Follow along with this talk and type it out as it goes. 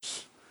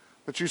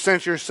that you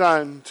sent your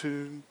Son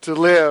to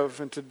live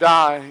and to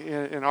die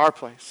in our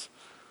place.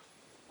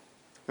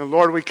 And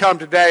Lord, we come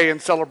today in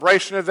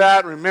celebration of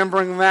that,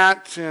 remembering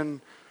that,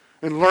 and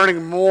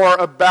learning more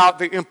about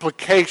the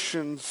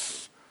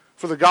implications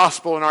for the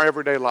gospel in our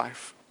everyday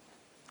life.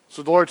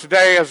 So Lord,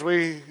 today as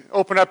we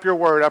open up your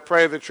word, I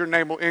pray that your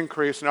name will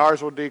increase and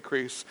ours will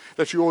decrease,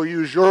 that you will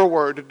use your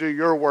word to do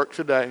your work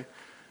today.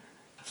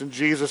 It's in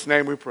Jesus'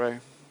 name we pray.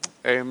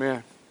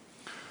 Amen.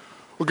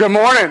 Well, good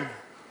morning.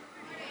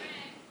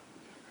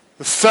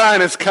 The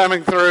sun is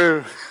coming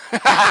through.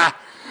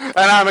 And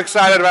I'm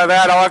excited about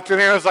that. I walked in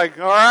here, I was like,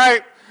 all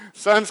right,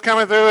 sun's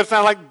coming through. It's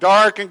not like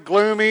dark and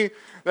gloomy.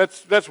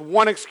 That's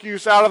one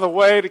excuse out of the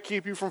way to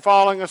keep you from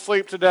falling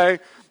asleep today.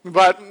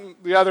 But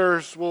the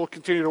others will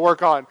continue to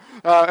work on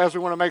as we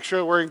want to make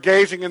sure we're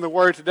engaging in the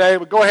Word today.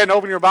 But go ahead and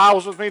open your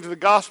Bibles with me to the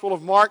Gospel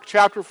of Mark,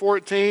 chapter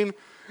 14.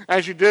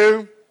 As you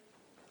do,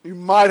 you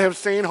might have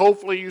seen,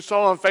 hopefully you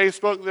saw on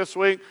Facebook this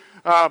week,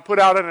 put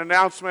out an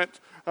announcement.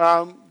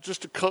 We're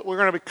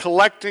going to be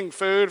collecting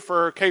food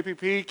for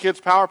KPP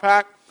Kids Power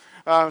Pack.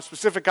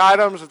 Specific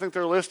items, I think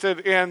they're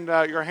listed in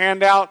your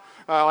handout,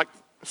 like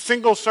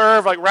single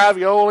serve, like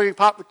ravioli,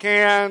 pop the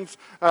cans,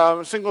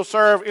 single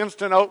serve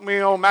instant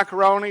oatmeal,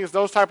 macaronis,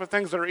 those type of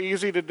things that are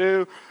easy to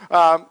do.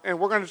 And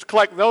we're going to just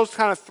collect those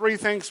kind of three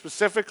things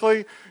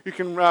specifically. You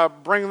can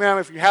bring them,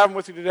 if you have them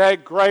with you today,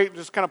 great.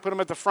 Just kind of put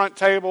them at the front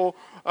table.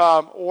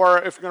 Or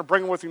if you're going to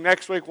bring them with you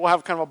next week, we'll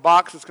have kind of a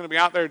box that's going to be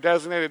out there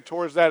designated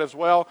towards that as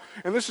well.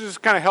 And this is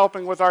just kind of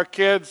helping with our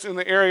kids in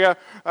the area.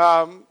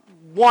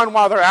 One,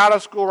 while they're out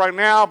of school right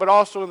now, but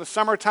also in the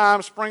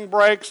summertime, spring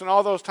breaks, and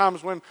all those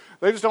times when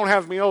they just don't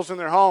have meals in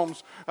their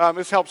homes.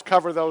 This helps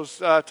cover those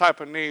type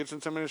of needs, and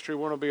it's a ministry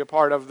we want to be a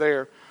part of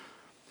there.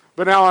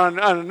 But now on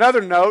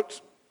another note,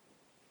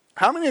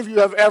 how many of you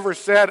have ever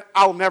said,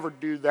 I'll never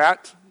do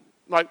that?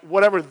 Like,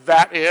 whatever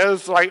that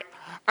is. Like,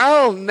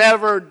 I'll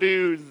never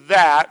do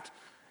that.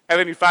 And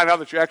then you find out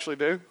that you actually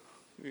do.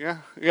 Yeah,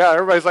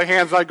 everybody's like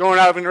hands like going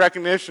out in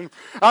recognition.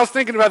 I was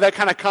thinking about that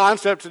kind of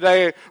concept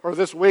today or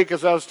this week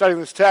as I was studying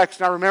this text,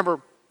 and I remember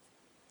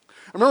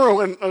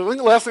when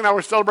Leslie and I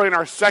were celebrating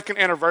our second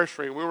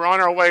anniversary. We were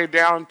on our way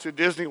down to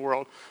Disney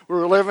World. We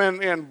were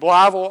living in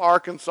Blytheville,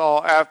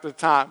 Arkansas at the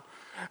time.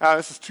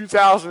 This is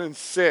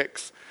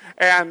 2006,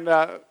 and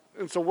so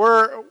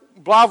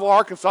Blytheville,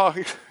 Arkansas.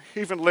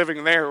 Even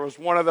living there was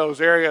one of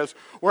those areas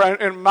where,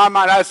 in my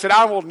mind, I said,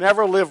 I will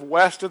never live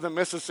west of the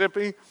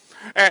Mississippi.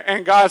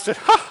 And God said,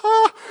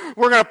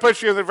 we're going to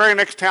put you in the very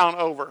next town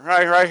over,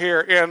 right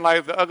here in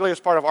like the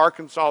ugliest part of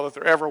Arkansas that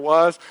there ever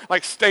was.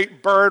 Like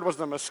state bird was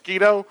the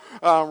mosquito,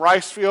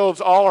 rice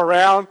fields all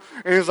around.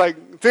 And he's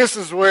like, this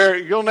is where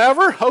you'll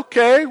never?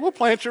 Okay, we'll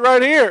plant you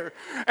right here.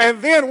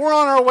 And then we're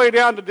on our way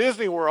down to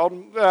Disney World,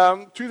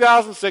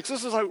 2006.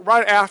 This is like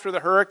right after the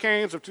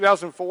hurricanes of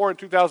 2004 and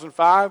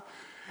 2005.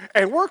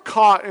 And we're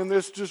caught in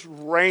this just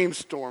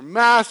rainstorm,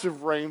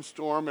 massive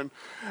rainstorm. And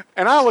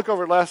I look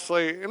over at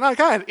Leslie, and like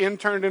I had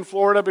interned in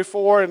Florida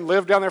before and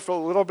lived down there for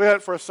a little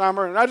bit for a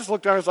summer. And I just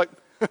looked down and was like,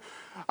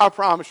 I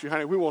promise you,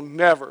 honey, we will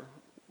never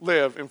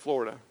live in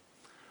Florida.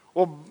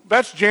 Well,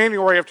 that's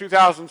January of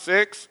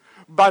 2006.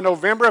 By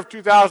November of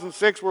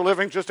 2006, we're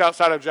living just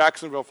outside of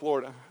Jacksonville,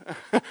 Florida.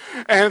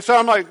 And so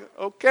I'm like,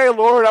 okay,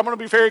 Lord, I'm going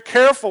to be very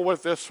careful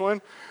with this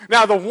one.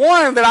 Now, the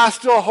one that I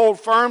still hold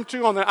firm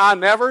to on the I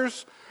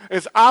nevers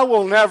is I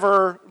will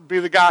never be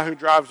the guy who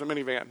drives a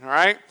minivan, all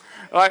right?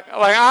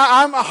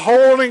 I'm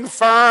holding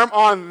firm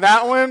on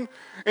that one.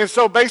 And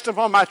so based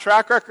upon my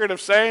track record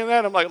of saying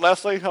that, I'm like,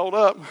 Leslie, hold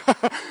up.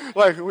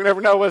 Like, we never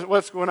know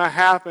what's going to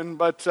happen.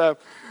 But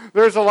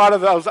there's a lot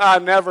of those I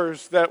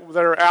nevers that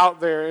are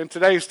out there. And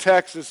today's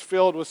text is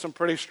filled with some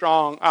pretty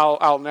strong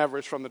I'll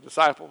nevers from the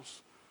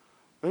disciples.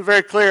 They're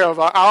very clear of,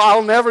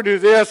 I'll never do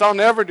this, I'll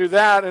never do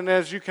that. And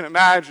as you can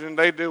imagine,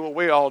 they do what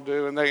we all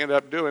do, and they end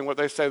up doing what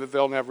they say that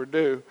they'll never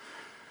do.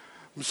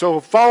 So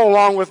follow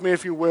along with me,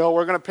 if you will.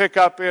 We're going to pick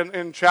up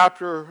in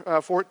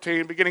chapter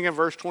 14, beginning in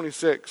verse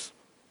 26.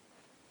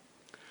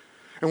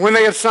 And when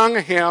they had sung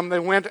a hymn, they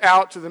went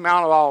out to the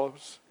Mount of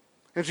Olives.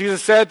 And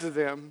Jesus said to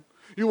them,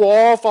 you will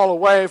all fall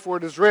away, for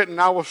it is written,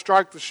 I will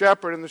strike the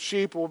shepherd, and the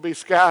sheep will be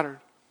scattered.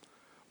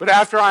 But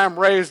after I am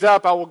raised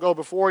up, I will go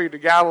before you to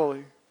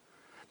Galilee.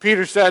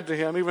 Peter said to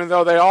him, even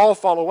though they all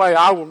fall away,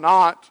 I will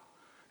not.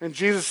 And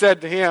Jesus said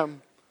to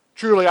him,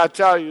 truly I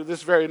tell you,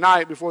 this very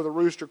night before the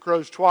rooster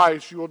crows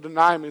twice, you will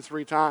deny me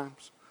 3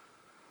 times.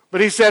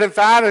 But he said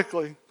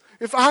emphatically,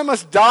 if I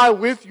must die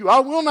with you, I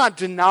will not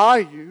deny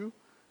you.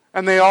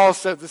 And they all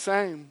said the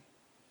same.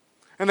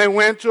 And they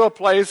went to a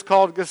place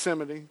called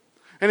Gethsemane.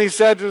 And he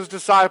said to his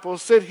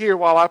disciples, sit here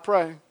while I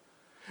pray.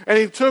 And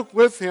he took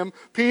with him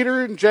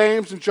Peter and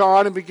James and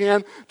John and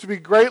began to be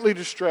greatly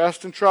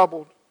distressed and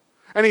troubled.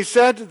 And he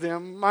said to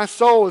them, my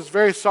soul is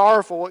very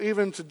sorrowful,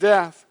 even to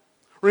death.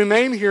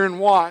 Remain here and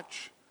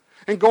watch.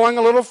 And going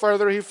a little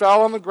further, he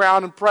fell on the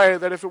ground and prayed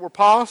that if it were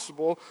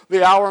possible,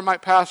 the hour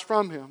might pass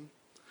from him.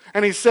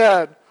 And he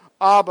said,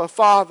 Abba,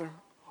 Father,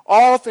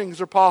 all things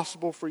are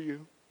possible for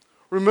you.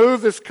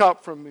 Remove this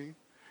cup from me,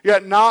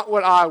 yet not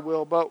what I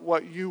will, but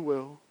what you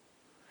will.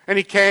 And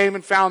he came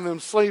and found them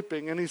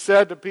sleeping. And he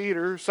said to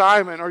Peter,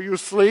 Simon, are you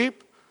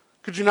asleep?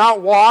 Could you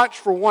not watch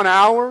for 1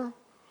 hour?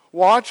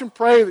 Watch and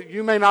pray that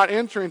you may not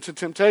enter into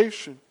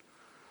temptation.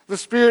 The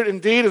spirit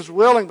indeed is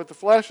willing, but the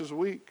flesh is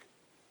weak.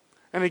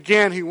 And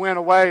again he went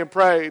away and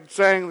prayed,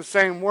 saying the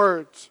same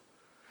words.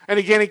 And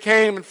again he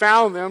came and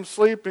found them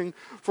sleeping,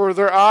 for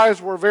their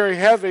eyes were very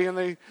heavy, and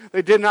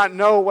they did not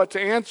know what to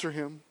answer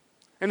him.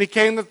 And he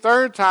came the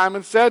third time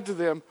and said to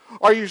them,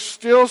 are you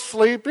still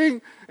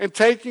sleeping and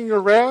taking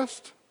your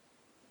rest?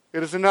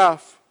 It is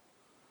enough.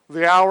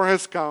 The hour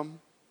has come.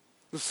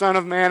 The Son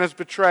of Man is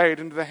betrayed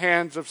into the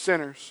hands of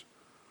sinners.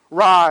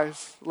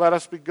 Rise, let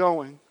us be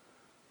going.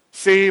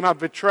 See, my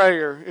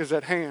betrayer is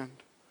at hand.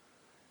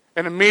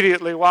 And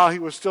immediately while he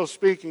was still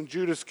speaking,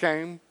 Judas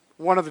came,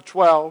 one of the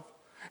 12,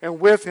 and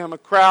with him a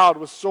crowd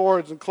with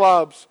swords and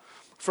clubs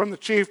from the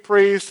chief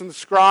priests and the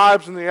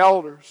scribes and the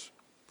elders.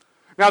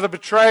 Now the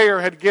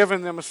betrayer had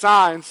given them a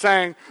sign,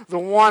 saying, the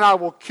one I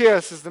will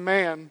kiss is the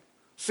man.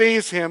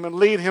 Seize him and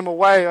lead him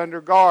away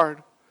under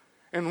guard.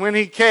 And when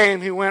he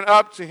came, he went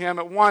up to him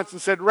at once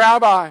and said,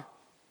 Rabbi,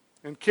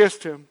 and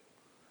kissed him.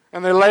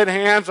 And they laid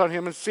hands on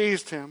him and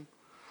seized him.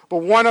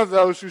 But one of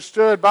those who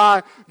stood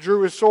by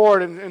drew his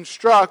sword and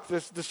struck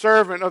the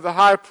servant of the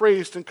high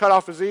priest and cut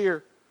off his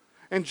ear.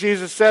 And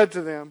Jesus said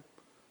to them,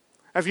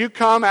 have you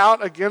come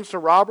out against a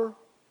robber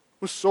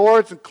with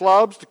swords and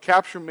clubs to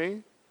capture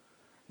me?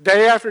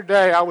 Day after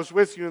day I was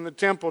with you in the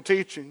temple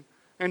teaching,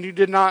 and you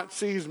did not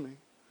seize me.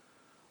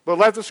 But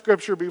let the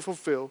scripture be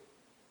fulfilled.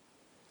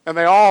 And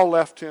they all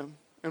left him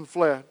and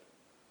fled.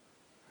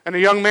 And a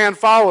young man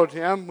followed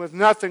him with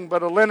nothing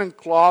but a linen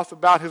cloth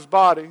about his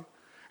body.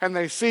 And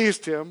they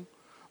seized him,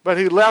 but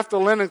he left the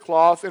linen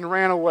cloth and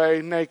ran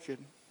away naked.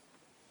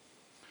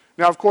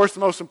 Now, of course, the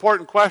most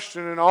important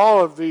question in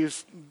all of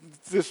these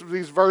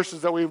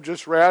verses that we've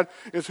just read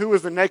is who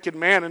is the naked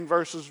man in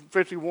verses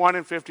 51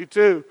 and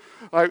 52?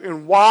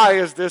 And why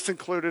is this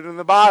included in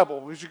the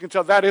Bible? As you can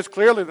tell, that is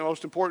clearly the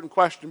most important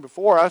question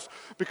before us,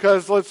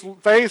 because let's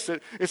face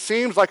it, it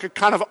seems like a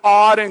kind of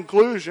odd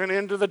inclusion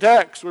into the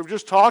text. We're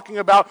just talking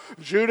about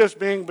Judas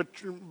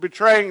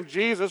betraying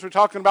Jesus. We're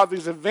talking about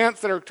these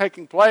events that are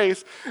taking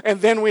place,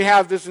 and then we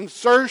have this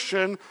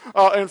insertion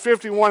in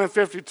 51 and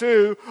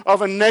 52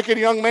 of a naked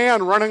young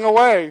man running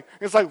away.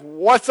 It's like,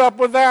 what's up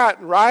with that,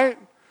 right?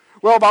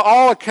 Well, by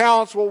all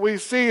accounts, what we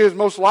see is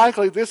most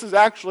likely this is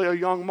actually a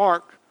young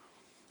Mark.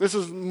 This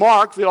is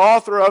Mark, the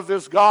author of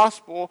this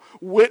gospel,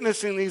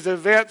 witnessing these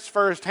events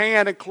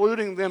firsthand,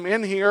 including them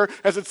in here,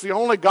 as it's the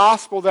only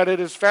gospel that it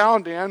is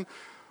found in.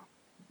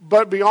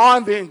 But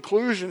beyond the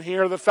inclusion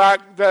here, the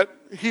fact that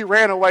he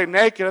ran away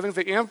naked, I think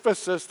the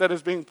emphasis that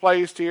is being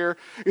placed here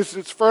is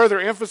it's further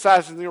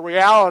emphasizing the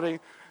reality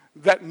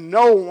that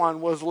no one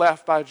was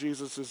left by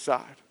Jesus'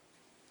 side.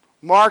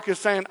 Mark is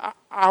saying,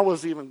 I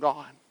was even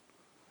gone.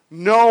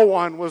 No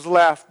one was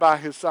left by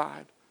his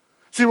side.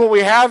 See, what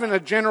we have in a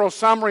general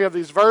summary of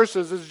these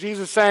verses is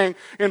Jesus saying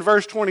in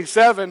verse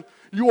 27,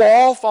 you will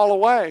all fall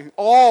away,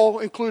 all,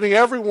 including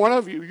every one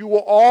of you. You will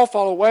all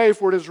fall away,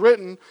 for it is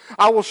written,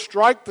 I will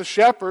strike the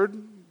shepherd,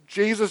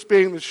 Jesus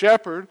being the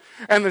shepherd,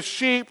 and the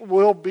sheep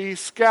will be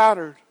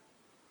scattered.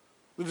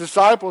 The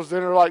disciples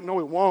then are like, no,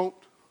 we won't.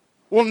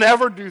 We'll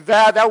never do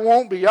that. That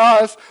won't be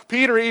us.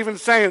 Peter even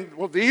saying,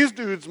 well, these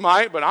dudes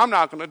might, but I'm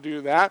not going to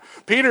do that.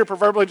 Peter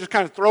proverbially just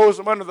kind of throws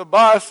them under the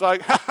bus,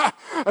 like,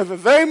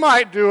 they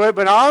might do it,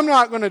 but I'm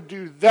not going to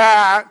do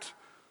that.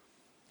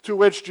 To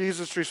which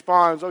Jesus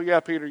responds, oh yeah,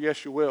 Peter,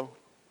 yes you will.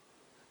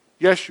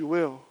 Yes you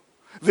will.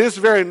 This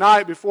very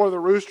night before the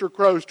rooster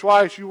crows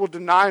twice, you will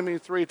deny me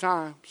 3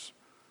 times.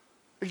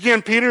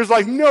 Again, Peter's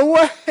like, no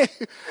way.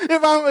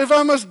 If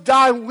I must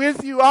die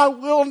with you, I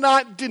will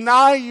not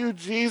deny you,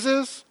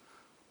 Jesus.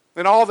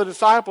 And all the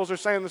disciples are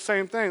saying the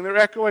same thing. They're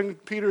echoing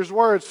Peter's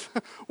words.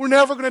 We're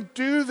never going to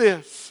do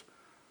this.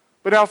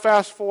 But now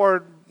fast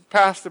forward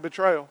past the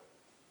betrayal.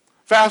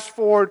 Fast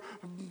forward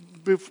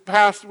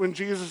past when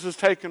Jesus is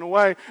taken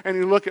away, and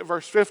you look at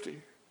verse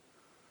 50.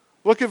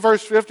 Look at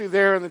verse 50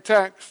 there in the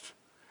text.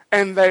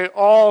 And they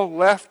all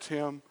left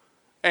him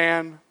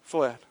and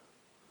fled.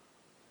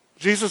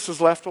 Jesus is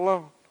left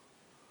alone.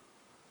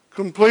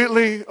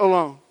 Completely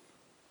alone.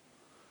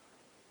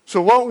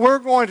 So what we're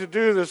going to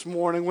do this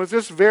morning with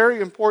this very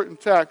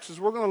important text is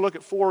we're going to look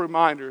at 4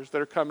 reminders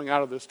that are coming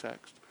out of this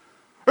text.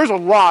 There's a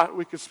lot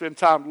we could spend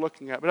time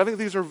looking at, but I think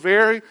these are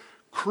very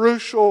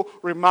crucial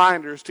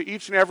reminders to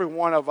each and every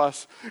one of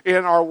us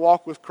in our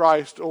walk with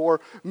Christ,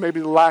 or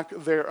maybe lack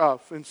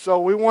thereof. And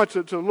so we want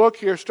to look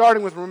here,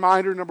 starting with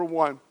reminder number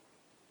 1.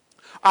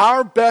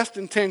 Our best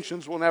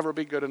intentions will never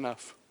be good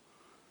enough.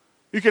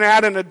 You can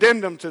add an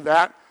addendum to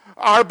that.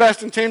 Our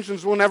best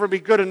intentions will never be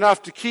good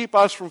enough to keep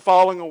us from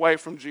falling away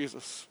from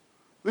Jesus.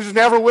 This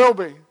never will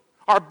be.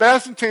 Our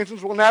best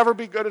intentions will never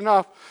be good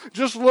enough.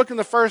 Just look in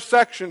the first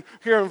section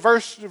here in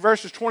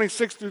verses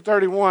 26 through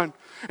 31,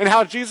 and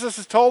how Jesus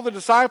has told the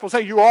disciples,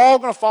 hey, you're all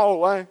going to fall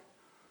away.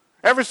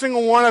 Every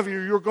single one of you,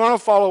 you're going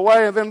to fall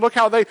away. And then look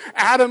how they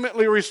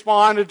adamantly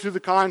responded to the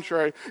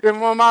contrary.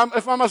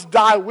 If I must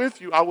die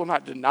with you, I will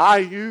not deny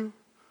you.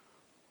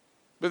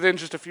 But then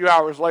just a few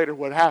hours later,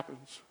 what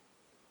happens?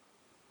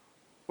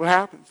 What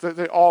happens?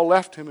 They all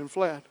left him and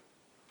fled.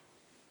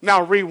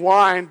 Now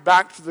rewind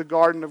back to the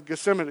Garden of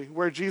Gethsemane,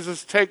 where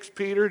Jesus takes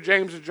Peter,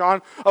 James, and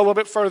John a little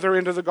bit further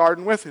into the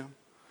garden with him.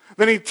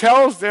 Then he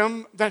tells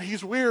them that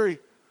he's weary,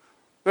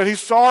 that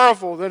he's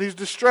sorrowful, that he's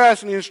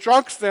distressed, and he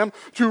instructs them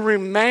to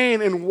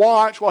remain and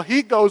watch while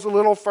he goes a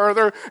little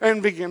further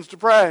and begins to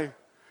pray.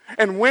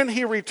 And when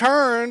he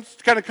returns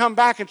to kind of come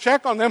back and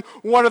check on them,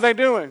 what are they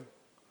doing?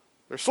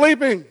 They're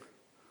sleeping.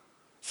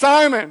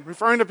 Simon,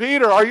 referring to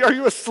Peter, are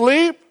you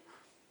asleep?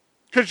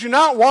 Could you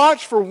not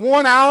watch for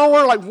 1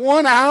 hour, like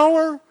 1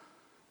 hour?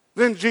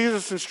 Then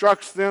Jesus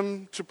instructs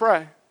them to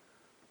pray.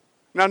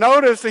 Now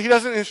notice that he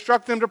doesn't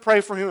instruct them to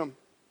pray for him.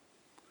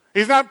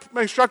 He's not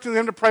instructing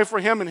them to pray for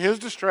him in his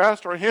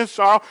distress or in his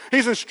sorrow.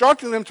 He's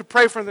instructing them to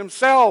pray for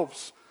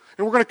themselves.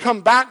 And we're going to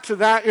come back to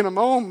that in a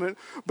moment.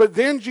 But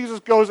then Jesus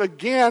goes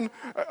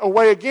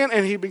away again,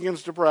 and he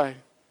begins to pray.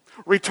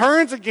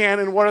 Returns again,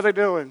 and what are they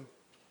doing?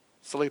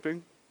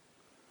 Sleeping.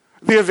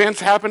 The events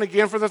happen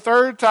again for the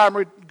third time.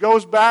 He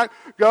goes back,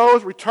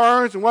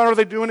 returns, and what are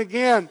they doing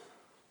again?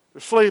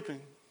 They're sleeping.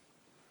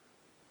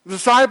 The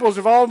disciples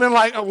have all been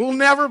like, we'll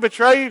never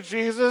betray you,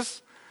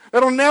 Jesus.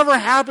 That'll never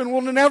happen.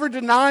 We'll never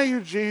deny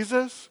you,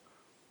 Jesus.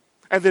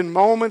 And then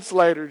moments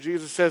later,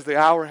 Jesus says, the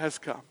hour has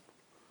come.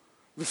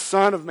 The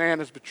Son of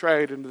Man is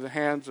betrayed into the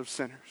hands of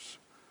sinners.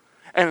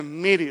 And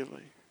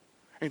immediately,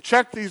 and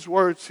check these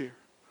words here,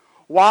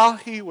 while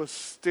he was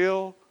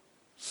still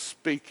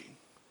speaking,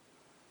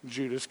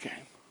 Judas came.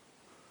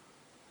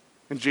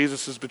 And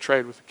Jesus is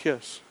betrayed with a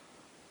kiss.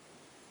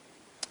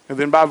 And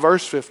then by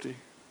verse 50,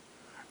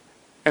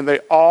 and they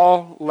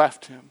all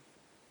left him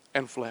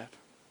and fled.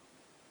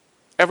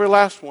 Every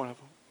last one of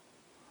them.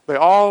 They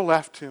all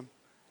left him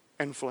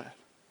and fled.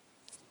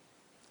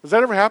 Has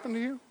that ever happened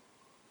to you?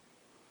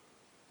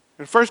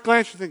 At first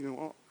glance, you're thinking,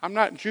 well, I'm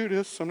not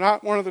Judas. I'm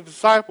not one of the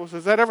disciples.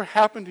 Has that ever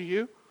happened to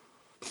you?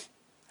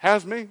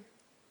 Has me.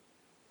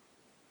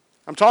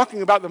 I'm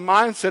talking about the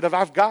mindset of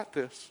I've got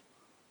this.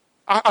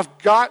 I've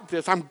got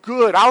this. I'm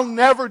good. I'll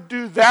never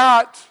do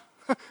that.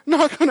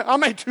 I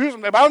may do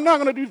something, but I'm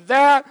not going to do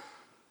that.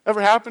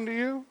 Ever happened to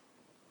you?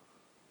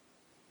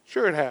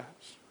 Sure it has.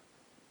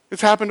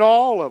 It's happened to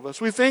all of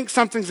us. We think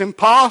something's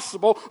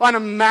impossible,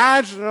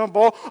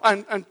 unimaginable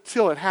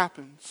until it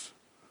happens.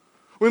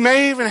 We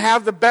may even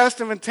have the best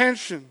of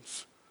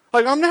intentions.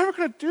 Like, I'm never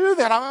going to do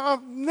that.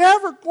 I'm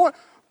never going.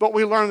 But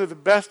we learn that the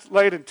best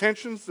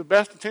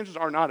intentions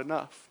are not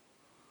enough.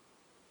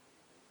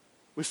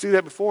 We see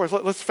that before us.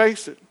 Let's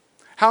face it.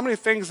 How many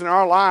things in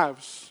our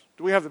lives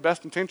do we have the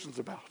best intentions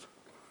about?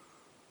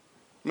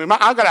 I mean,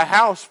 I've got a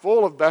house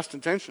full of best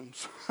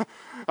intentions.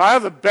 I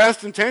have the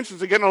best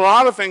intentions of getting a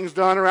lot of things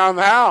done around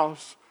the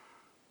house.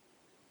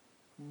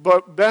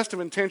 But best of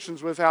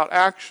intentions without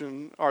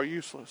action are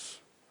useless.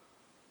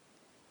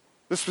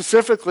 This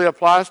specifically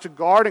applies to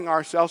guarding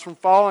ourselves from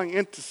falling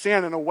into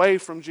sin and away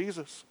from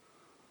Jesus.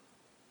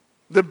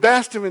 The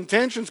best of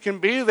intentions can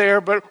be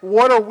there, but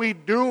what are we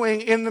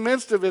doing in the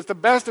midst of it? The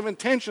best of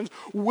intentions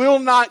will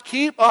not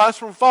keep us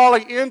from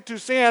falling into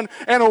sin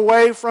and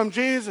away from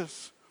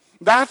Jesus.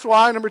 That's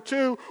why, number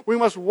 2, we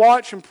must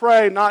watch and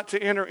pray not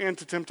to enter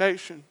into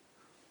temptation.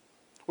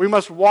 We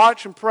must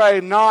watch and pray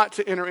not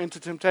to enter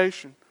into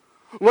temptation.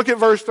 Look at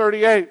verse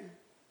 38.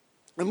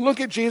 And look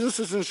at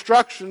Jesus'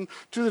 instruction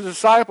to the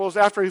disciples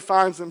after he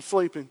finds them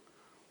sleeping.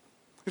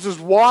 He says,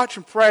 watch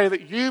and pray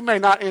that you may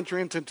not enter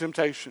into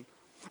temptation.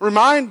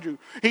 Remind you,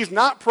 he's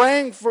not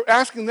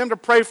asking them to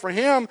pray for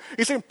him.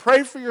 He's saying,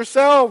 pray for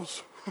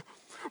yourselves.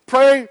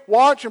 Pray,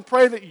 watch and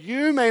pray that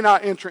you may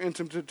not enter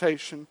into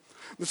temptation.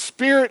 The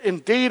spirit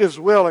indeed is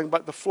willing,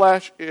 but the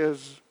flesh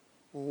is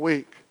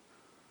weak.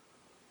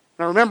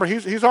 Now remember,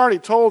 he's already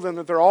told them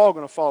that they're all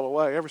going to fall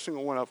away, every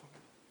single one of them.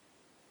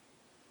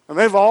 And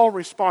they've all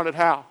responded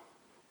how?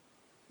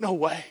 No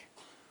way.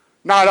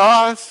 Not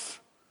us.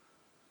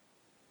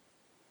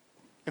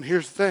 And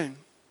here's the thing.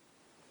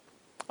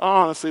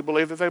 I honestly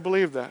believe that they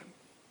believed that.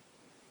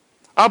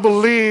 I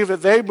believe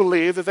that they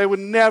believed that they would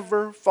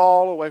never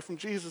fall away from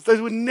Jesus.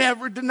 They would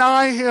never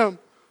deny him.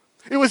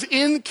 It was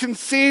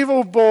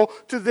inconceivable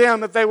to them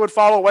that they would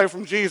fall away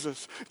from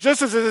Jesus.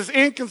 Just as it is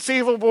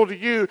inconceivable to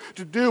you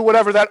to do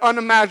whatever that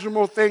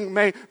unimaginable thing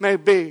may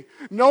be.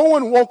 No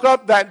one woke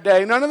up that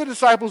day. None of the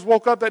disciples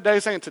woke up that day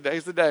saying,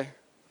 today's the day.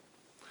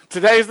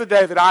 Today is the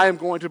day that I am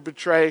going to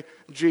betray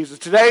Jesus.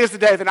 Today is the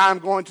day that I am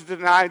going to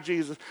deny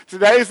Jesus.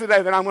 Today is the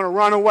day that I'm going to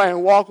run away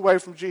and walk away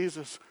from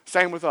Jesus.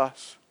 Same with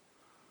us.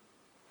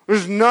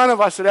 There's none of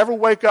us that ever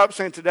wake up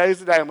saying, today's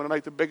the day I'm going to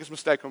make the biggest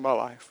mistake of my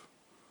life.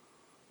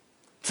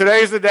 Today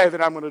is the day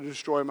that I'm going to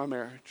destroy my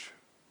marriage.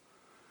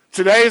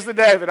 Today is the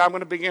day that I'm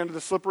going to begin to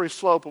the slippery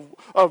slope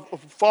of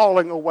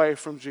falling away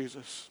from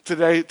Jesus.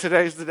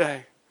 Today's the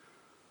day.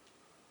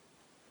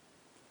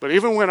 But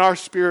even when our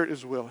spirit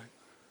is willing,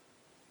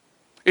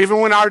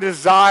 even when our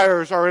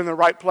desires are in the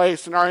right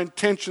place and our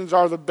intentions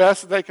are the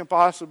best that they can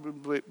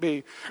possibly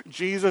be,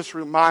 Jesus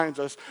reminds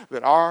us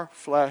that our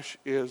flesh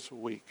is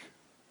weak.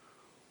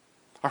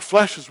 Our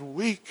flesh is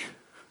weak.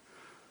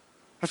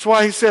 That's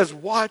why he says,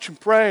 watch and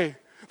pray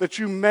that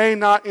you may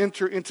not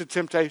enter into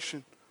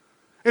temptation.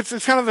 It's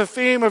kind of the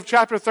theme of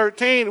chapter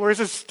 13 where he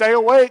says, stay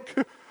awake,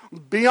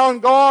 be on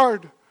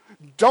guard.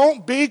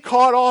 Don't be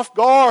caught off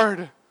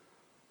guard.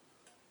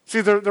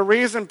 See, the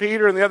reason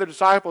Peter and the other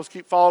disciples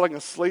keep falling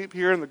asleep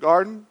here in the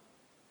garden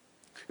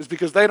is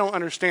because they don't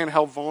understand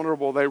how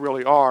vulnerable they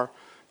really are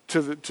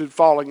to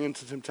falling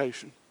into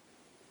temptation.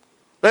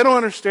 They don't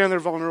understand their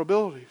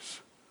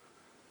vulnerabilities.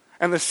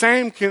 And the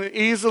same can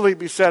easily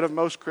be said of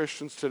most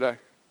Christians today.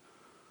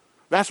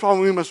 That's why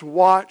we must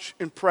watch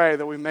and pray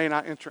that we may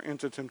not enter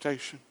into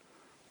temptation.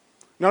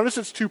 Notice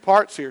it's two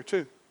parts here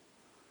too.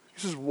 He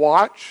says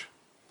watch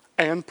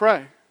and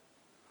pray.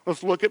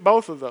 Let's look at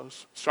both of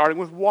those, starting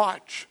with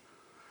watch.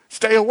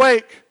 Stay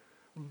awake.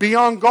 Be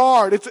on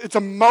guard. It's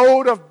a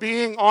mode of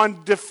being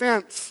on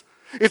defense.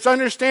 It's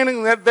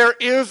understanding that there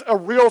is a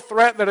real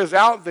threat that is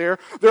out there.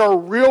 There are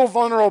real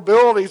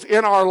vulnerabilities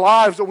in our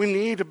lives that we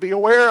need to be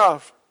aware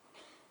of.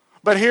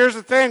 But here's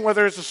the thing,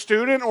 whether it's a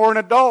student or an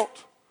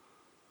adult,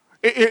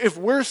 if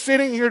we're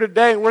sitting here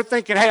today and we're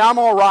thinking, hey, I'm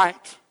all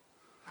right.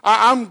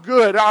 I'm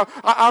good.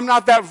 I'm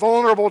not that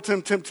vulnerable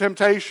to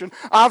temptation.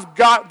 I've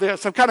got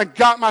this. I've kind of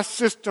got my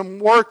system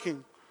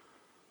working.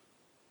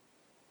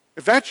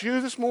 If that's you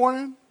this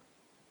morning,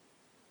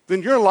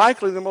 then you're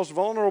likely the most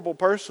vulnerable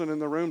person in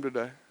the room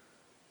today.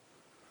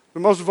 The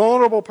most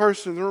vulnerable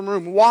person in the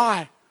room.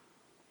 Why?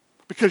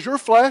 Because your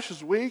flesh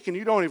is weak and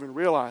you don't even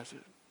realize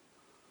it.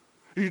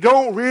 You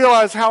don't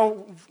realize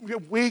how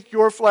weak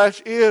your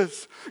flesh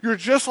is. You're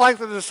just like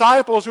the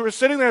disciples who were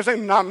sitting there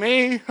saying, not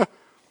me.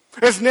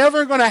 It's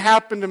never going to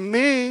happen to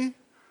me.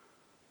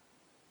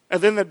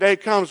 And then the day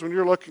comes when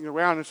you're looking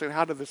around and saying,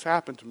 how did this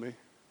happen to me?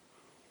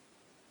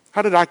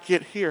 How did I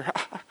get here?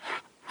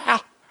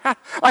 How?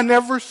 I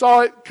never saw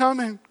it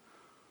coming.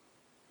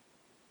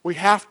 We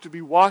have to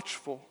be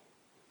watchful.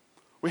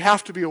 We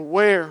have to be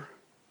aware.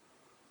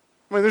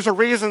 I mean, there's a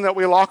reason that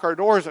we lock our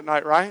doors at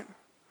night, right?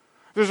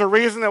 There's a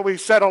reason that we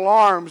set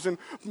alarms and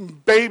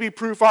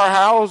baby-proof our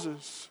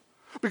houses.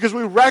 Because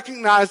we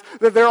recognize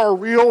that there are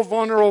real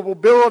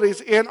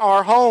vulnerabilities in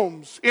our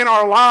homes, in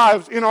our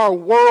lives, in our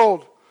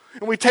world.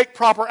 And we take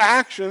proper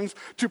actions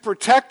to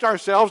protect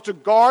ourselves, to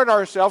guard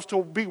ourselves,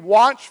 to be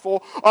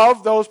watchful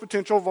of those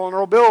potential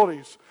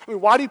vulnerabilities. I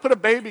mean, why do you put a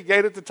baby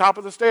gate at the top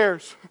of the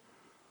stairs?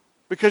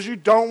 Because you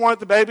don't want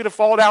the baby to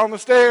fall down the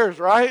stairs,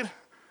 right?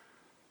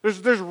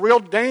 There's real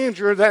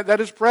danger that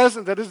is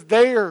present, that is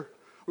there.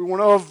 We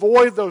want to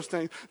avoid those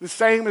things. The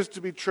same is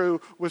to be true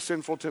with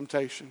sinful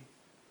temptation.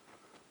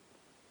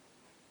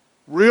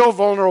 Real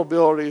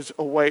vulnerabilities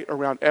await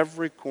around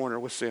every corner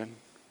with sin.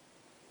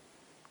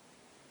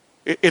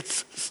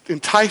 It's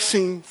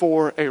enticing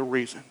for a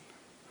reason.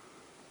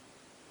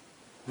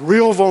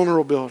 Real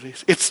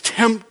vulnerabilities. It's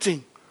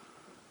tempting.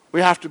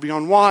 We have to be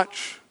on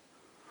watch.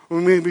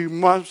 We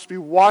must be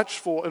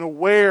watchful and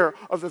aware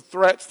of the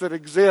threats that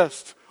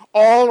exist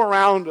all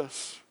around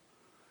us.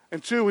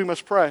 And two, we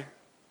must pray.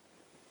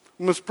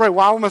 We must pray.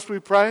 Why must we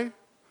pray?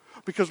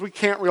 Because we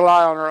can't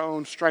rely on our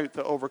own strength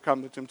to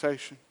overcome the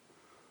temptation.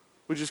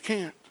 We just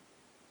can't.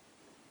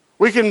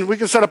 We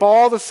can set up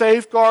all the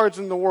safeguards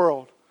in the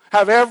world,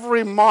 have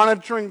every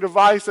monitoring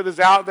device that is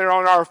out there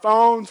on our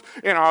phones,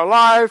 in our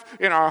life,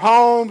 in our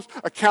homes,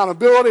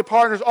 accountability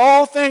partners,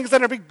 all things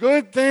that are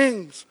good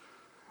things.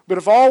 But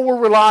if all we're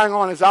relying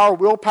on is our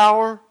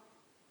willpower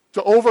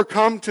to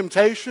overcome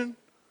temptation,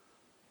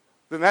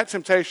 then that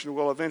temptation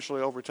will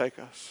eventually overtake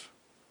us.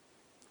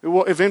 It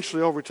will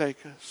eventually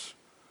overtake us.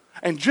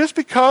 And just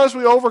because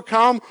we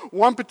overcome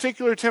one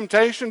particular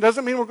temptation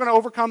doesn't mean we're going to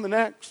overcome the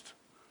next.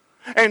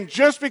 And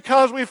just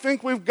because we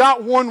think we've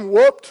got one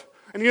whooped,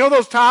 and you know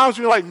those times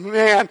you're like,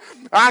 man,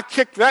 I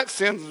kicked that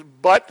sin's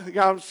butt. You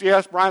know,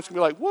 yes, Brian's going to be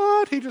like,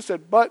 what? He just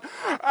said butt.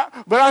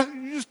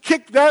 You just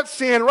kicked that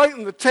sin right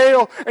in the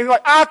tail, and you're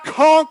like, I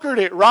conquered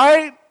it,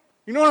 right?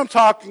 You know what I'm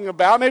talking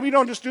about. Maybe you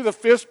don't just do the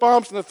fist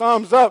bumps and the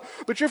thumbs up,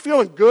 but you're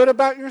feeling good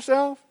about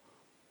yourself.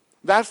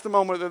 That's the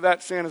moment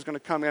that sin is going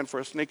to come in for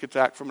a sneak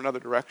attack from another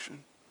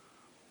direction.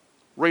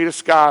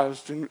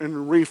 Redisguised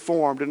and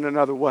reformed in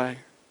another way.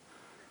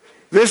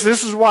 This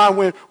is why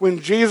when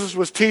Jesus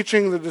was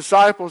teaching the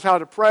disciples how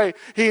to pray,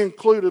 he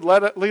included,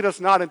 lead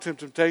us not into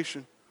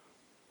temptation.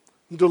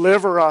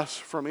 Deliver us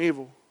from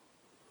evil.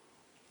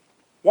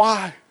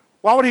 Why?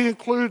 Why would he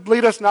include,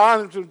 lead us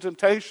not into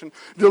temptation,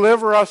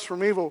 deliver us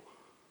from evil?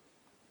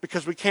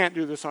 Because we can't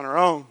do this on our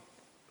own.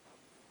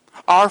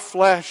 Our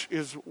flesh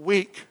is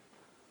weak.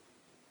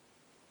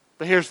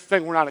 But here's the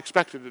thing, we're not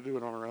expected to do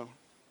it on our own.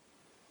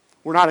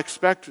 We're not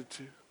expected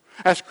to.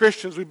 As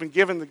Christians, we've been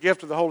given the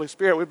gift of the Holy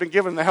Spirit. We've been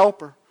given the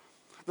helper.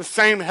 The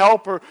same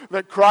helper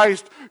that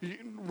Christ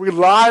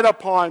relied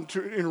upon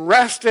and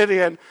rested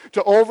in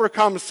to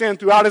overcome sin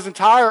throughout his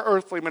entire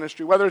earthly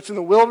ministry, whether it's in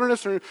the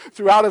wilderness or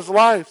throughout his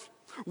life.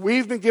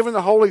 We've been given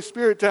the Holy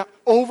Spirit to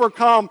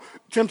overcome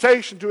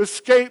temptation, to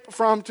escape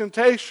from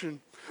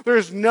temptation. There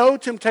is no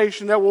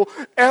temptation that will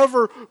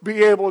ever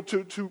be able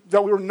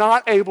that we're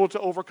not able to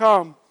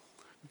overcome.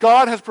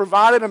 God has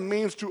provided a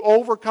means to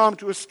overcome,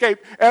 to escape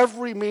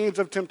every means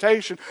of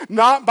temptation,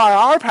 not by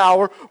our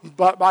power,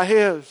 but by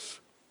His.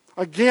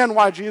 Again,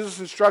 why Jesus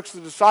instructs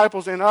the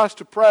disciples and us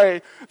to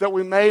pray that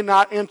we may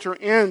not enter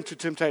into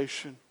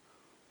temptation.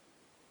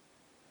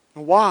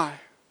 And why?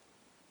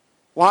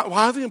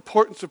 Why the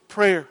importance of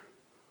prayer?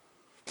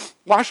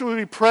 Why should we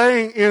be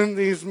praying in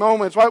these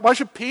moments? Why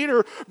should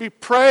Peter be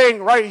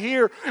praying right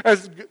here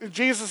as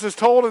Jesus has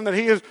told him that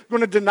he is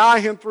going to deny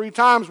him 3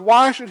 times?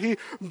 Why should he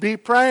be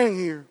praying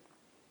here?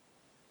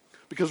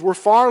 Because we're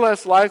far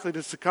less likely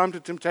to succumb to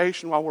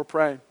temptation while we're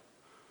praying.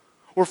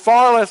 We're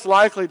far less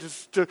likely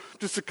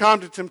to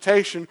succumb to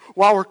temptation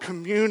while we're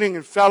communing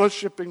and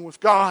fellowshipping with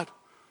God.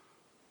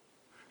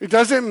 It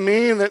doesn't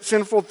mean that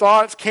sinful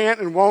thoughts can't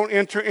and won't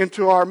enter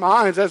into our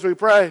minds as we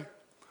pray.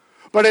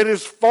 But it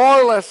is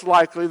far less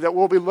likely that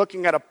we'll be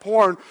looking at a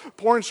porn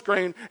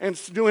screen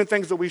and doing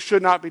things that we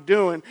should not be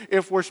doing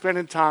if we're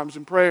spending times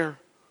in prayer.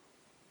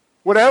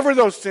 Whatever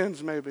those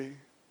sins may be.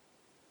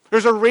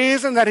 There's a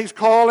reason that He's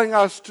calling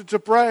us to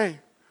pray.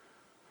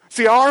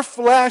 See, our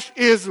flesh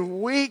is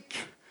weak.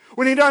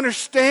 We need to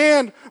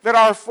understand that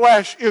our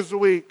flesh is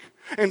weak.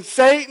 And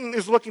Satan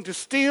is looking to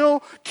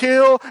steal,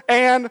 kill,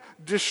 and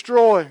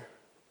destroy.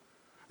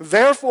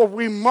 Therefore,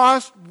 we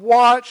must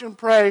watch and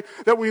pray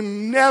that we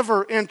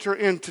never enter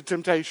into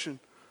temptation.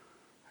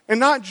 And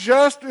not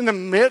just in the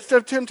midst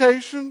of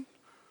temptation,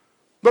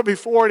 but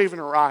before it even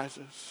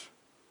arises.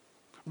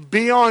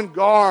 Be on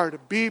guard.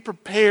 Be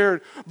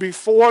prepared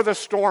before the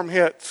storm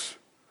hits.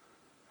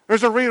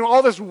 There's a reason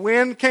all this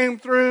wind came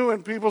through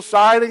and people's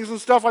sightings and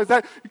stuff like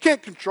that. You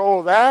can't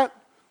control that.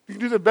 You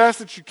can do the best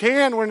that you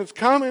can when it's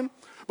coming.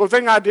 But the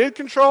thing I did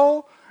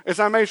control is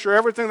I made sure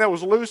everything that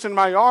was loose in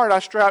my yard I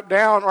strapped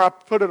down or I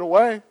put it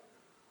away.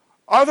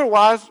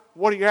 Otherwise,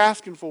 what are you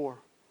asking for?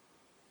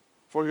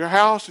 For your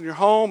house and your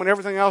home and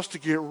everything else to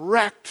get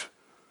wrecked.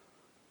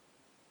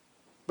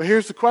 But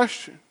here's the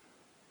question.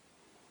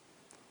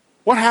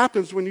 What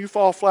happens when you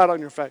fall flat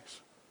on your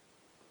face?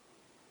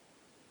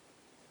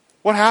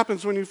 What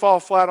happens when you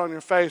fall flat on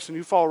your face and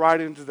you fall right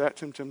into that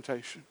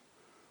temptation?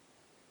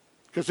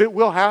 Because it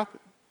will happen.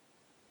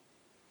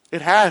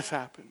 It has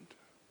happened.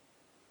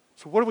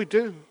 So what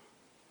do?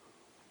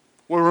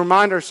 We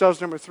remind ourselves,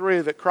 number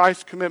 3, that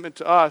Christ's commitment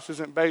to us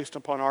isn't based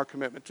upon our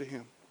commitment to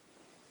Him.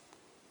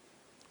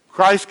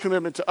 Christ's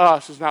commitment to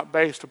us is not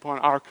based upon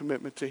our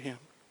commitment to Him.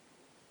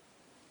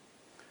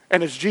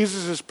 And it's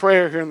Jesus'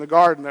 prayer here in the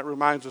garden that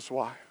reminds us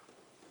why.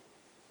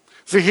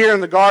 See, here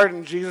in the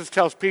garden, Jesus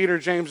tells Peter,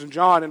 James, and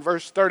John in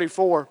verse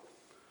 34,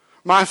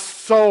 "My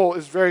soul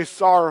is very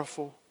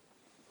sorrowful,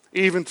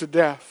 even to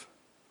death."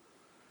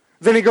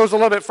 Then he goes a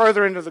little bit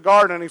further into the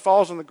garden and he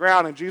falls on the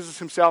ground and Jesus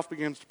himself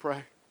begins to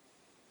pray.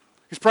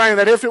 He's praying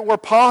that if it were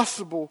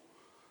possible,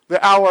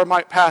 the hour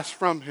might pass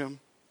from him.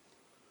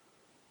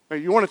 Now,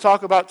 you want to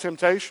talk about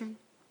temptation?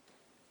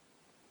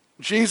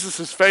 Jesus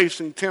is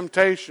facing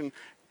temptation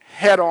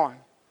head on.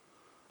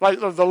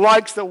 Like the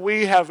likes that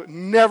we have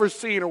never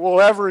seen or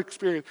will ever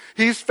experience.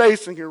 He's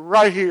facing it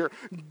right here,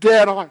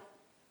 dead on.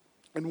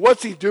 And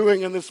what's he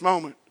doing in this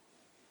moment?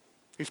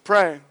 He's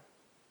praying.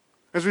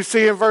 As we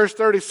see in verse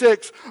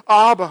 36,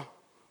 Abba,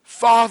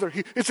 Father.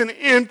 It's an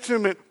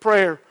intimate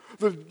prayer.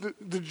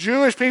 The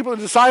Jewish people,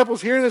 the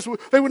disciples hearing this,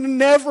 they would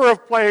never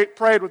have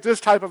prayed with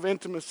this type of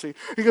intimacy.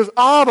 He goes,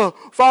 Abba,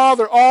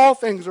 Father, all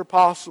things are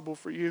possible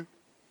for you.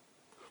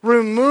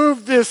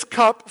 Remove this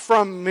cup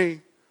from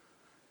me.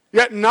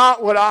 Yet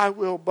not what I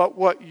will, but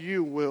what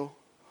you will.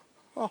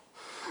 Oh,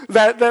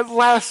 that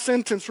last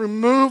sentence,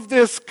 remove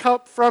this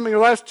cup from me, the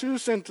last 2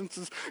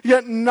 sentences.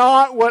 Yet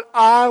not what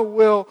I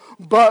will,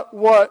 but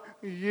what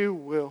you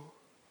will.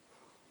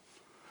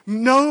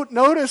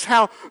 Notice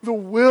how the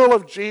will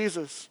of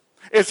Jesus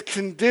is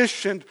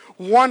conditioned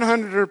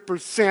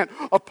 100%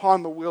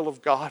 upon the will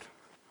of God.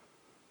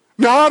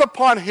 Not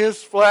upon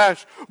His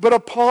flesh, but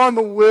upon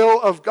the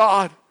will of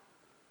God.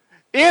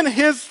 In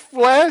His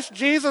flesh,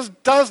 Jesus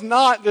does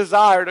not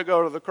desire to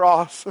go to the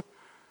cross.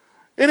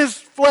 In His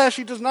flesh,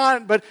 He does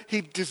not, but He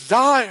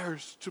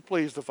desires to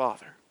please the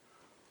Father.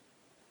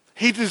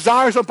 He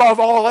desires above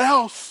all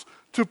else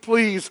to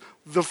please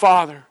the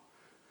Father.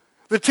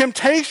 The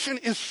temptation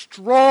is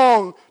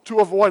strong to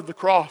avoid the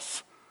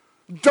cross.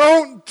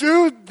 Don't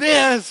do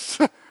this.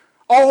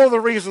 All the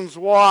reasons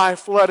why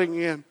flooding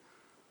in.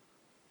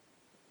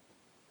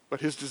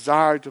 But His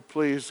desire to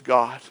please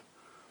God,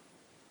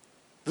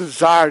 the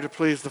desire to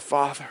please the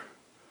Father,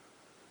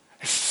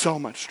 is so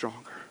much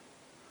stronger.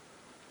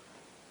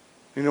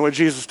 You know what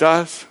Jesus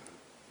does?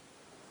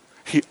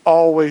 He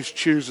always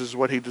chooses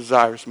what He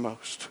desires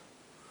most.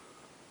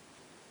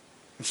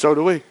 And so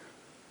do we.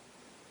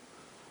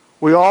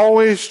 We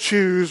always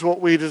choose what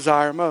we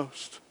desire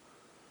most.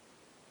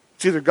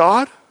 It's either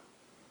God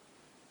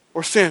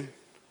or sin.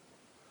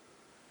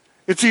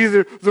 It's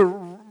either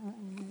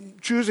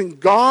choosing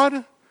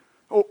God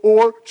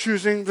or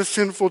choosing the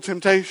sinful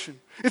temptation.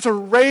 It's a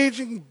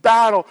raging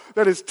battle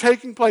that is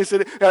taking place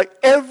at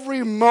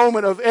every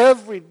moment of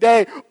every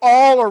day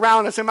all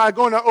around us. Am I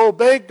going to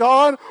obey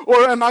God,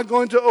 or am I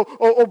going to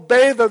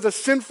obey the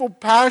sinful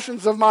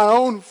passions of my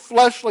own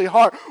fleshly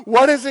heart?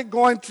 What is it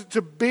going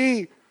to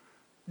be?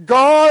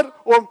 God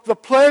or the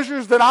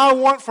pleasures that I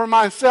want for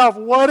myself?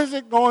 What is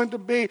it going to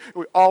be?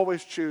 We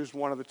always choose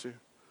one of the two.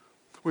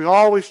 We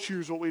always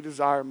choose what we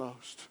desire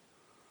most.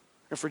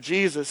 And for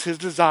Jesus, his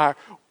desire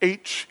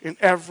each and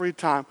every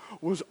time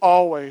was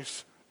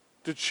always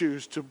to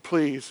choose to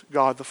please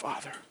God the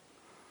Father.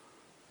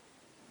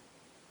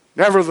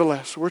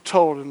 Nevertheless, we're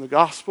told in the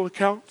gospel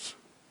accounts,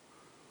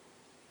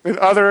 in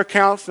other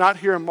accounts, not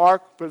here in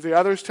Mark, but the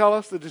others tell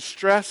us the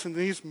distress in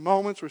these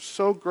moments were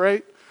so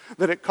great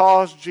that it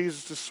caused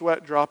Jesus to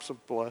sweat drops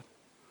of blood.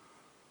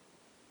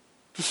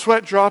 To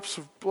sweat drops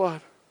of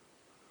blood.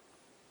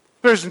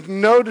 There's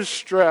no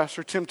distress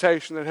or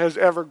temptation that has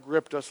ever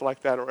gripped us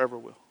like that or ever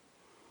will.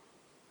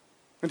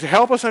 And to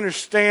help us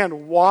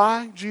understand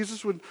why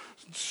Jesus would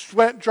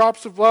sweat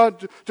drops of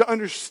blood, to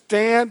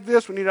understand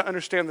this, we need to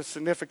understand the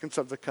significance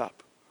of the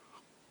cup.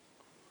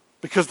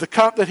 Because the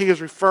cup that he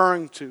is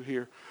referring to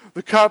here,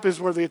 the cup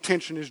is where the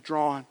attention is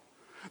drawn.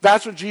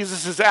 That's what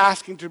Jesus is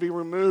asking to be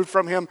removed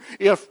from him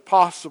if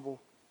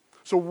possible.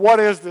 So what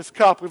is this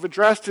cup? We've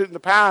addressed it in the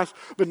past,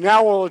 but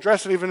now we'll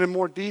address it even in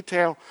more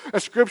detail.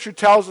 As Scripture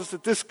tells us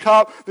that this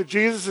cup that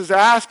Jesus is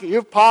asking,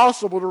 if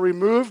possible, to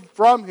remove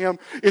from him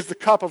is the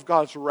cup of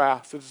God's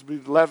wrath that is to be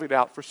levied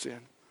out for sin.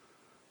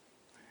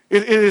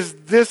 It is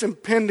this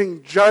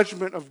impending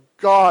judgment of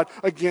God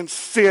against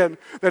sin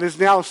that is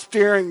now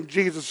staring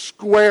Jesus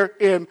square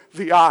in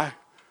the eye.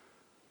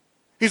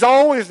 He's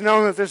always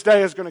known that this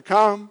day is going to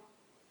come.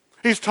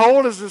 He's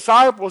told his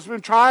disciples,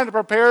 been trying to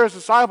prepare his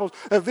disciples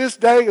that this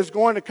day is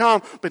going to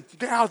come, but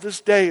now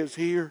this day is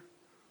here.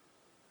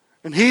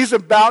 And he's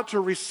about to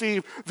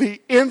receive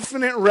the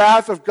infinite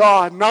wrath of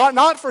God,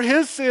 not for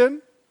his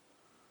sin,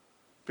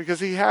 because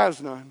he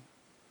has none,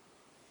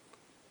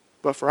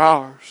 but for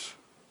ours.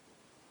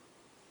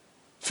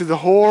 See, the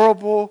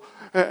horrible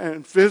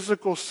and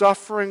physical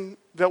suffering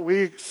that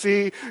we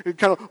see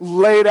kind of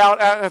laid out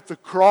at the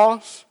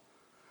cross,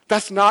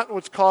 that's not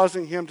what's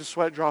causing him to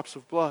sweat drops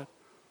of blood.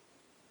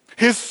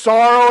 His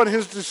sorrow and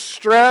his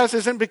distress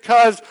isn't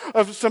because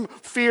of some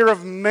fear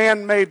of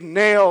man-made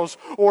nails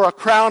or a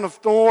crown of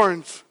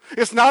thorns.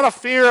 It's not a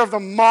fear of the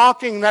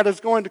mocking that is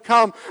going to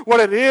come. What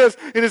it is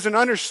an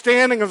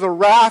understanding of the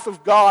wrath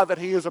of God that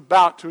he is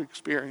about to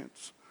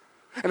experience.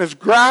 And as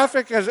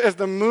graphic as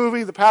the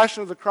movie The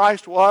Passion of the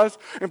Christ was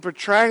in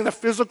portraying the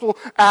physical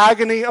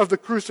agony of the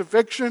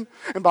crucifixion,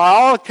 and by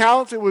all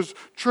accounts it was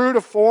true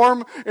to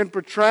form in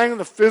portraying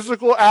the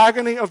physical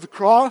agony of the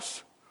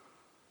cross,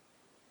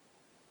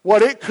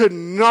 what it could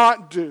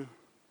not do,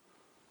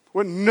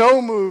 what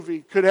no movie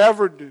could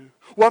ever do,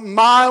 what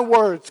my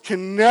words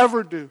can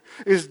never do,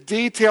 is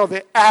detail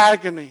the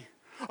agony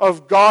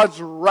of God's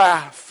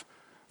wrath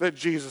that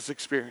Jesus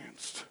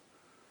experienced.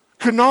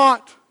 Could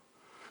not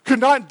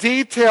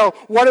detail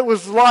what it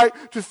was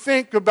like to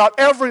think about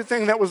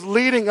everything that was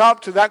leading up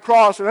to that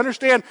cross. And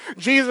understand,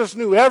 Jesus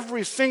knew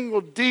every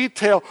single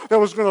detail that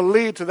was going to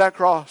lead to that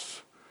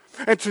cross.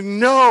 And to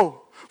know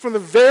from the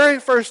very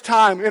first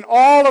time in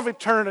all of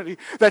eternity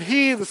that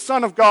he, the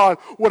Son of God,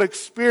 would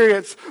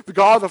experience the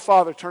God the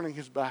Father turning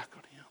his back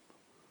on him.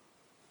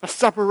 A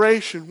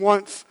separation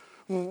once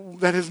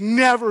that has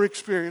never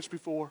experienced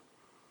before.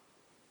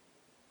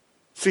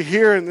 See,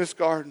 here in this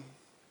garden,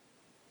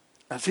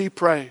 as he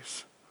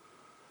prays,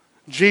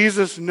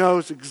 Jesus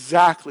knows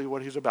exactly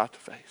what he's about to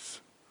face.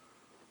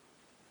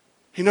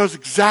 He knows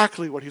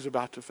exactly what he's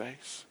about to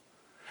face.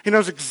 He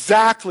knows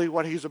exactly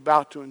what he's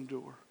about to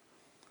endure.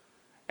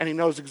 And he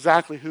knows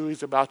exactly who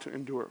he's about to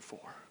endure it for.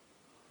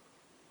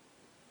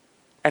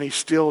 And he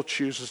still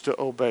chooses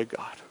to obey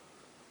God.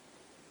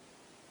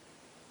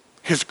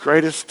 His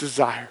greatest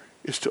desire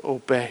is to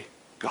obey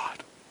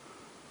God.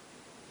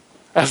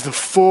 As the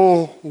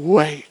full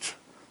weight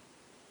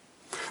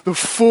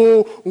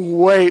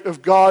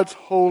of God's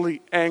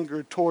holy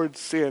anger towards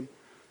sin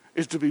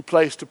is to be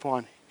placed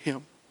upon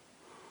him.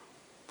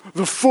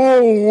 The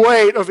full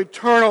weight of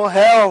eternal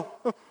hell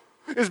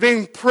is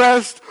being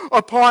pressed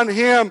upon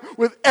him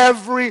with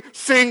every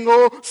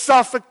single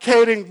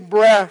suffocating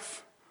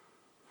breath.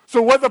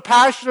 So what the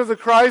Passion of the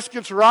Christ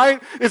gets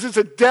right is it's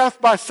a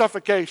death by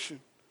suffocation.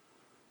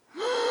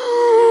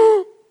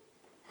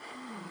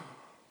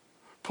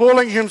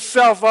 Pulling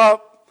himself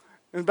up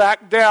and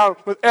back down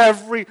with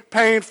every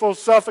painful,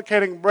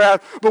 suffocating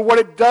breath. But what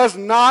it does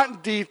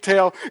not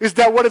detail is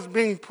that what is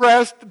being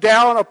pressed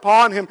down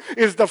upon him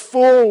is the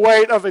full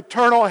weight of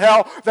eternal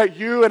hell that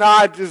you and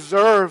I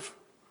deserve.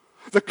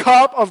 The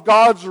cup of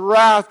God's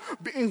wrath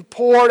being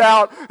poured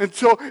out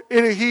until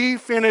he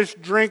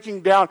finished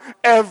drinking down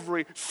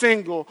every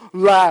single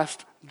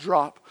last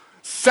drop.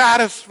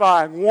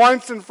 Satisfying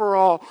once and for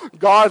all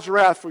God's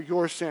wrath for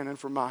your sin and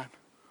for mine.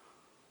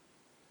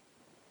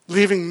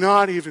 Leaving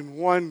not even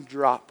one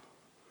drop.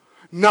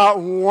 Not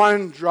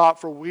one drop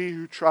for we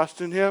who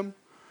trust in him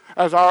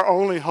as our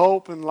only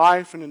hope in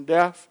life and in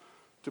death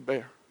to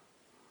bear.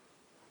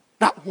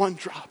 Not one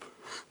drop.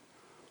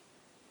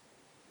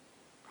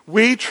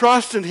 We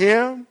trust in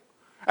him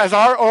as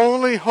our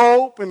only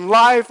hope in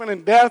life and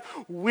in death.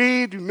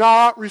 We do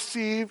not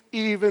receive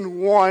even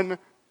one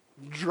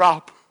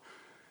drop.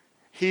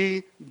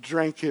 He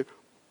drank it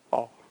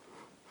all.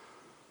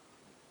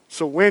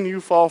 So when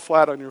you fall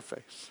flat on your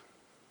face,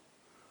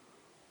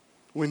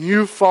 when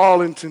you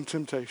fall into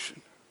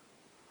temptation,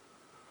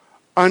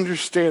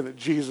 understand that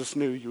Jesus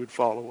knew you would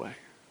fall away.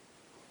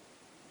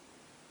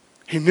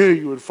 He knew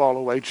you would fall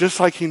away, just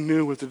like he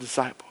knew with the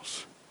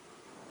disciples.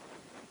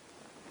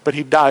 But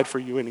he died for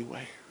you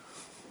anyway.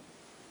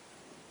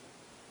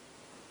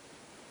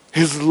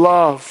 His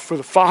love for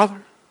the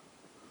Father,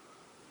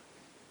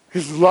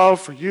 his love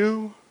for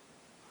you,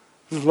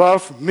 his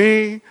love for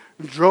me,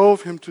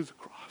 drove him to the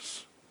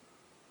cross,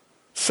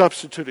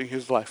 substituting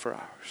his life for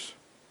ours.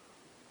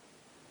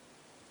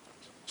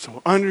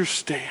 So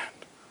understand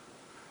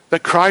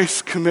that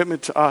Christ's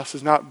commitment to us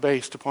is not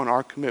based upon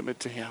our commitment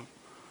to him.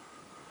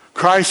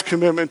 Christ's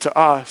commitment to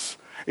us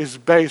is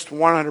based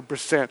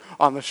 100%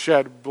 on the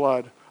shed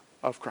blood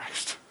of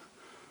Christ.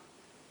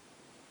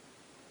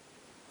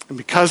 And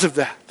because of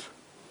that,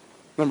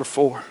 number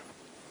 4,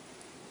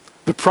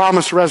 the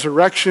promised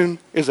resurrection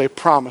is a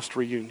promised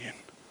reunion.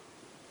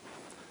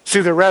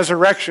 See, the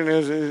resurrection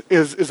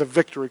is a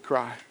victory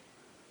cry.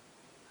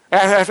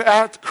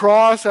 At the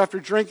cross, after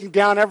drinking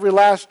down every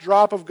last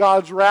drop of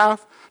God's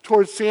wrath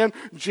towards sin,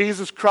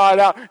 Jesus cried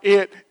out,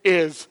 "It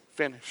is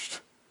finished."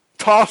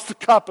 Tossed the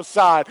cup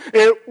aside.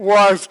 It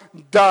was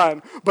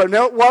done. But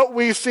what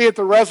we see at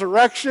the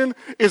resurrection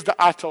is the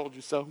 "I told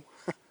you so."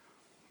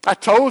 I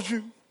told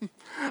you.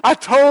 I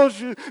told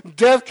you.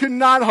 Death could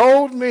not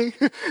hold me.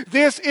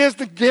 This is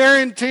the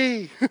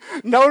guarantee.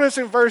 Notice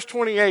in verse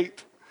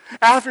 28,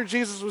 after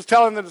Jesus was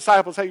telling the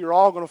disciples, hey, you're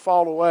all going to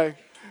fall away.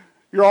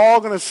 You're all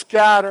going to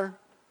scatter.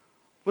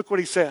 Look what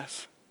he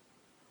says.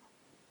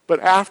 But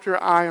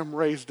after I am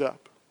raised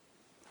up,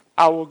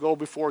 I will go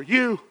before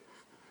you.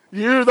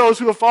 You, those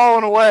who have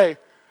fallen away,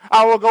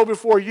 I will go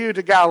before you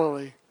to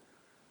Galilee.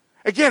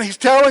 Again, he's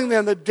telling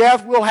them that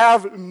death will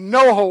have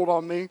no hold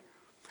on me.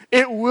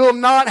 It will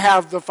not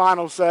have the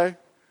final say.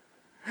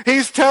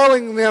 He's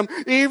telling them,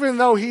 even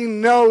though he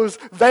knows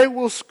they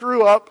will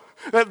screw up,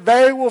 that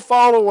they will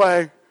fall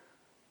away,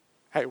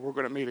 hey, we're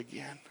going to meet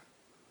again.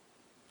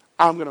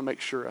 I'm going to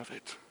make sure of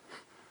it.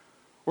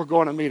 We're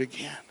going to meet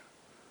again.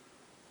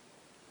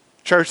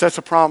 Church, that's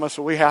a promise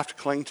that we have to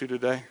cling to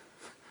today.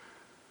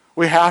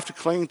 We have to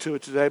cling to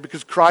it today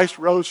because Christ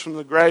rose from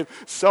the grave.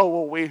 So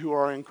will we who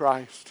are in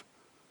Christ.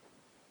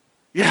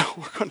 Yeah,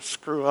 we're going to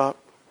screw up.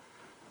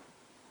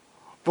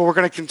 But we're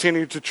going to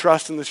continue to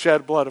trust in the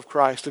shed blood of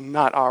Christ and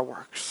not our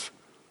works.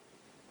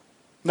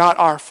 Not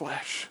our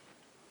flesh.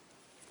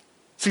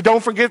 See,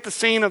 don't forget the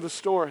scene of the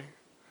story.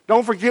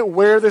 Don't forget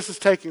where this is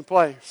taking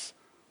place.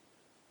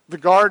 The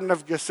Garden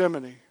of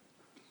Gethsemane.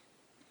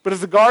 But is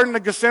the Garden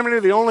of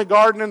Gethsemane the only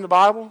garden in the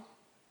Bible?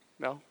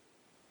 No.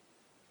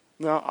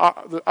 No,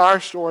 our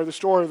story, the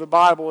story of the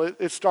Bible,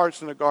 it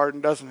starts in a garden,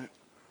 doesn't it?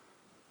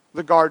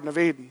 The Garden of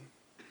Eden.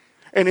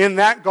 And in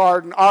that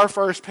garden, our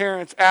first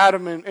parents,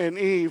 Adam and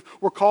Eve,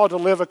 were called to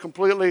live a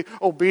completely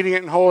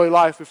obedient and holy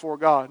life before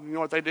God. You know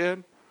what they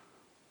did?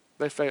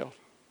 They failed.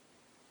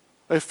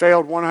 They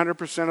failed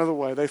 100% of the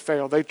way. They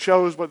failed. They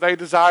chose what they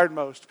desired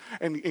most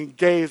and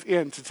gave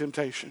in to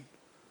temptation.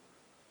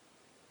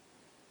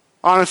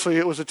 Honestly,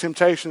 it was a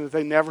temptation that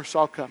they never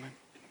saw coming.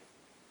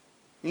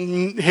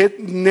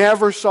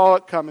 Never saw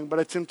it coming, but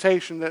a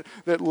temptation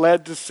that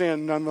led to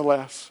sin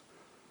nonetheless.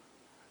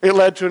 It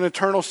led to an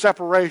eternal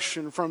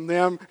separation from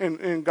them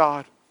and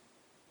God.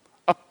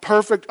 A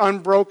perfect,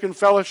 unbroken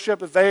fellowship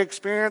that they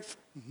experienced,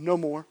 no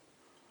more.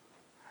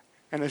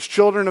 And as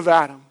children of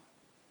Adam,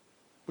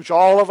 which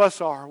all of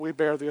us are, we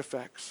bear the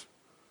effects.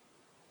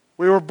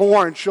 We were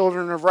born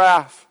children of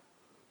wrath,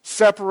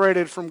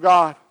 separated from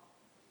God.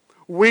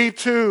 We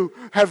too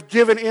have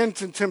given in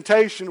to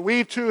temptation.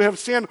 We too have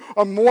sinned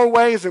in more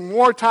ways and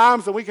more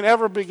times than we can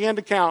ever begin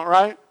to count,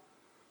 right?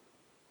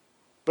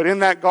 But in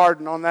that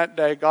garden on that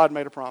day, God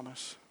made a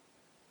promise.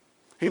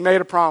 He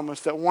made a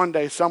promise that one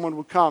day someone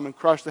would come and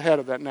crush the head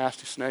of that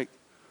nasty snake.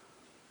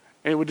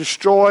 And it would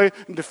destroy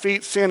and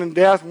defeat sin and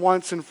death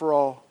once and for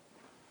all.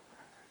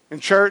 In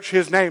church,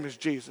 his name is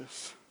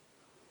Jesus.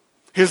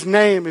 His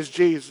name is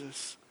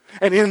Jesus.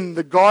 And in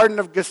the Garden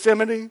of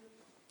Gethsemane,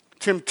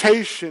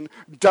 temptation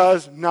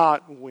does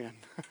not win.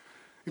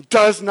 It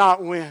does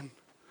not win.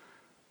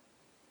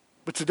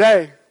 But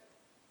today,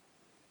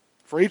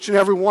 for each and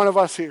every one of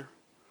us here,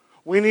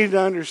 we need to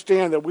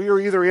understand that we are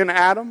either in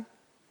Adam,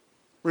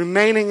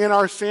 remaining in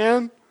our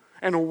sin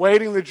and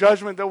awaiting the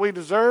judgment that we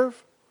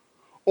deserve,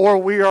 or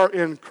we are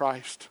in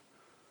Christ,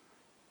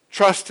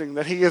 trusting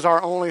that he is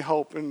our only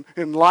hope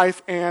in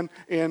life and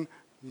in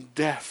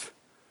death.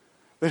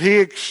 That he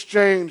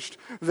exchanged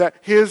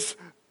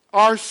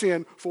our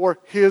sin for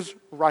his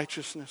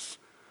righteousness.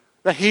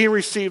 That he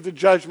received the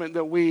judgment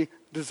that we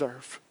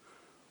deserve.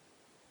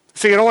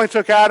 See, it only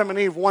took Adam and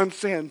Eve one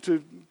sin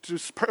to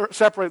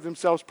separate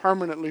themselves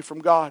permanently from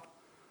God.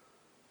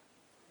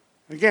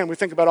 Again, we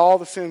think about all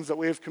the sins that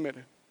we have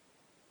committed.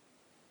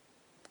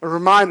 A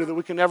reminder that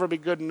we can never be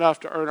good enough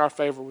to earn our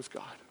favor with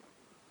God.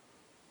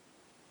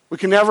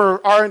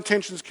 Our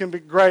intentions can be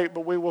great,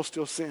 but we will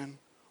still sin.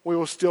 We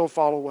will still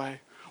fall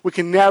away. We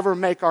can never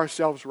make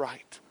ourselves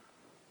right.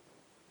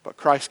 But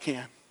Christ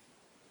can.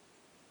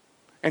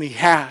 And He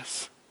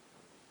has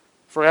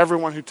for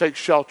everyone who takes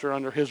shelter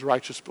under His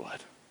righteous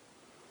blood.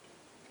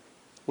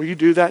 Will you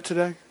do that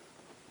today?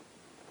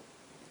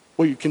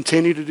 Will you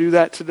continue to do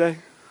that today?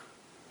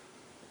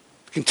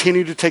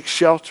 Continue to take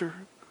shelter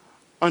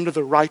under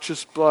the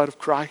righteous blood of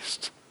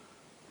Christ.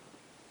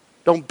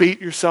 Don't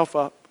beat yourself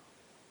up,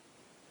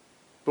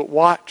 but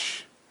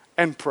watch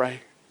and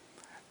pray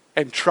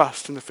and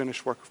trust in the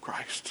finished work of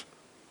Christ.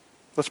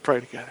 Let's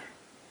pray together.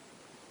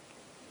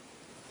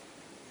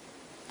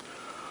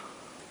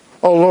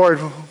 Oh Lord,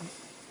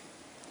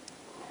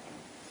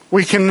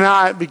 we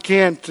cannot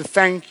begin to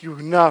thank you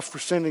enough for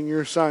sending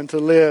your Son to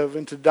live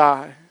and to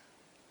die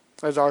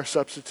as our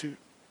substitute.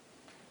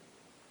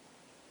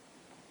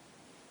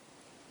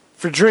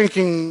 For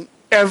drinking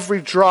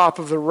every drop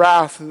of the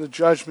wrath and the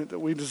judgment that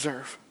we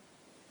deserve.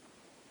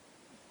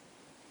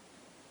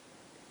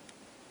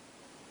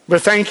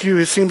 But thank you,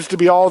 it seems to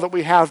be all that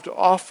we have to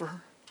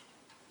offer.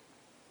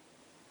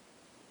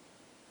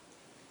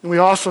 And we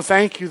also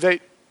thank you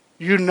that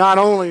you not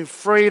only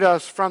freed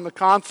us from the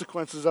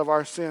consequences of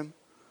our sin,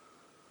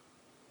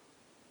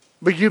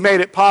 but you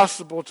made it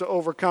possible to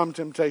overcome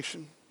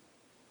temptation.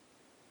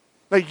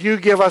 That you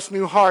give us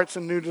new hearts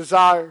and new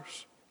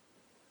desires.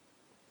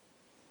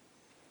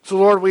 So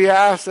Lord, we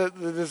ask that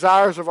the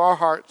desires of our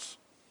hearts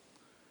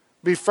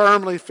be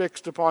firmly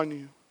fixed upon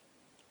you.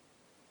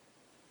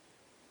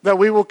 That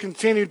we will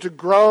continue to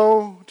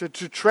grow, to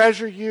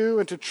treasure you,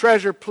 and to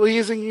treasure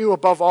pleasing you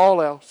above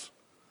all else.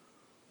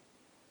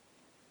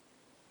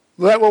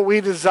 Let what we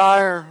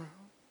desire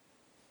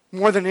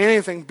more than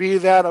anything be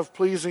that of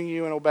pleasing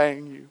you and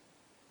obeying you.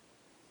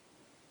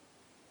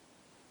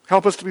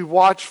 Help us to be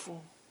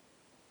watchful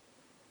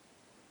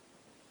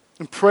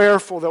and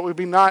prayerful that we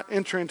be not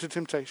enter into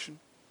temptation.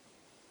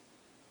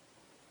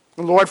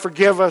 And Lord,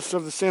 forgive us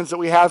of the sins that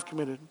we have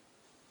committed.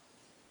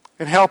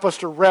 And help us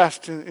to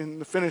rest in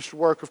the finished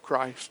work of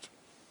Christ.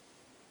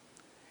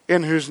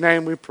 In whose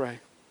name we pray.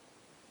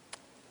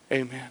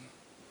 Amen.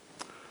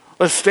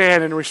 Let's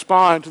stand and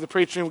respond to the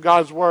preaching of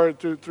God's word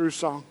through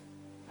song.